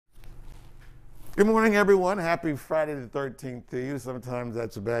Good morning, everyone. Happy Friday the 13th to you. Sometimes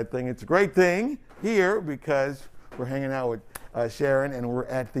that's a bad thing. It's a great thing here because we're hanging out with Sharon, and we're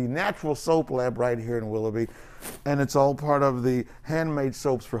at the Natural Soap Lab right here in Willoughby. And it's all part of the Handmade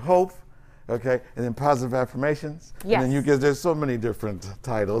Soaps for Hope, okay? And then Positive Affirmations. Yes. And then there's so many different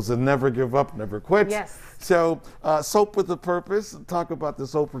titles. And Never Give Up, Never Quit. Yes. So, Soap with a Purpose. Talk about the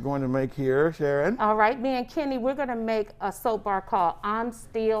soap we're going to make here, Sharon. All right, me and Kenny, we're going to make a soap bar called I'm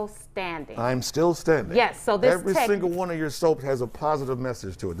Still Standing. I'm Still Standing. Yes, so this every single one of your soaps has a positive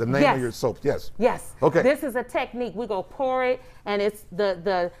message to it. The name Yes. of your soap, yes. Yes. Okay. This is a technique. We go pour it, and it's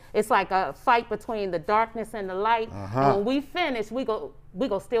it's like a fight between the darkness and the light. And when we finish, we go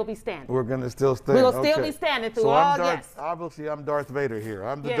still be standing. We're gonna still stand. We're gonna still be standing through so all. Yes. Obviously, I'm Darth Vader here.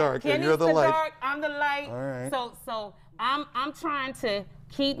 I'm the Yeah, dark, Kenny's and you're the light. Dark, I'm the light. All right. So I'm trying to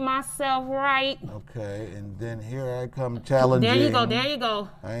keep myself right. Okay, and then here I come challenging. There you go. There you go.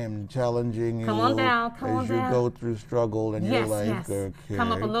 I am challenging you. Come on down. Come on as down. you go through struggle in your life. Yes. Okay.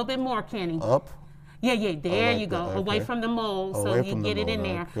 Come up a little bit more, Kenny. Up. Yeah. There like you go. that. Away Okay. from the mold, so Away you from the get it in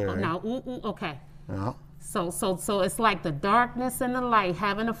mold. there. Okay. Now, okay. Yeah. So it's like the darkness and the light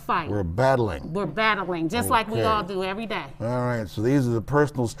having a fight. We're battling. We're battling, just like we all do every day. All right, so these are the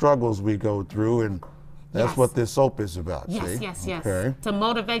personal struggles we go through, and that's Yes. what this soap is about, Yes, see? yes. Okay. To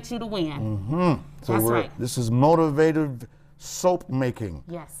motivate you to win. Mm-hmm. So That's right. This is motivative soap making.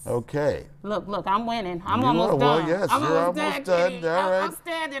 Yes. Okay. Look, I'm winning. I'm You almost are, well, done. yes, I'm you're almost almost done. done. All right. I'm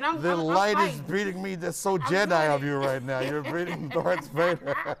standing. I'm The light is fighting. beating me. That's so Jedi of you right now. You're beating Darth Vader.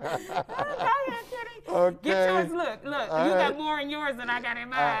 Go ahead, Kenny. Okay. Get yours. Look. All You right. got more in yours than I got in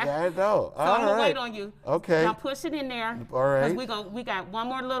mine. I know. So I'm gonna right. wait on you. Okay. Now push it in there. All right. Because we got one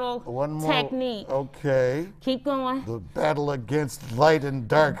more little One more technique. Okay. Keep going. The battle against light and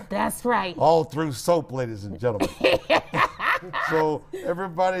dark. That's right. All through soap, ladies and gentlemen. So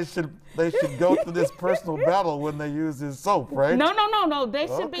everybody should go through this personal battle when they use this soap, right? No. They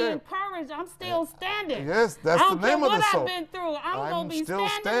should be Okay. encouraged. I'm still standing. Yes, that's I the don't care name of the what soap. I've been through. I'm gonna be still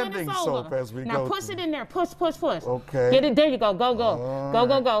standing when it's soap over. as we now go push through. it in there. Push. Okay. Get it. There you go. Go. Go.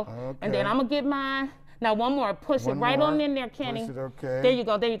 Okay. And then I'm gonna get mine. Now one more. Push One it right more. on in there, Kenny. Push it, okay. There you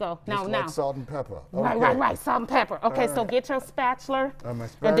go. Just Now. like salt and pepper. Right. Salt and pepper. Okay, so get your spatula. My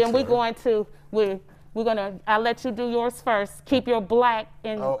And then we're spatula. going to I'll let you do yours first. Keep your black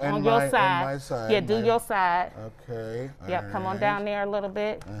on your side. my side. Yeah, do your side. Okay. Yep, come on down there a little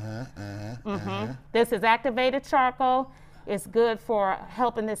bit. Uh-huh. This is activated charcoal. It's good for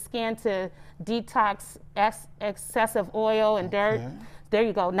helping the skin to detox excessive oil and dirt. Okay. There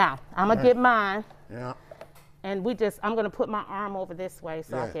you go. Now, I'm going to get mine. Yeah. And I'm going to put my arm over this way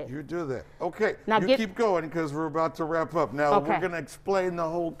so I Yeah, can. you do that. Okay, Now keep going because we're about to wrap up. Now, Okay. we're going to explain the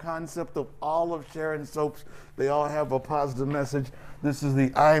whole concept of all of Sharon's soaps. They all have a positive message. This is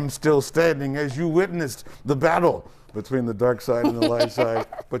the I'm Still Standing as you witnessed the battle between the dark side and the light side,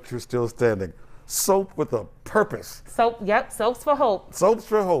 but you're still standing. Soap with a purpose. Soaps for hope. Soaps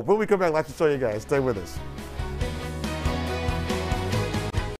for hope. When we come back, I'd like to show you guys. Stay with us.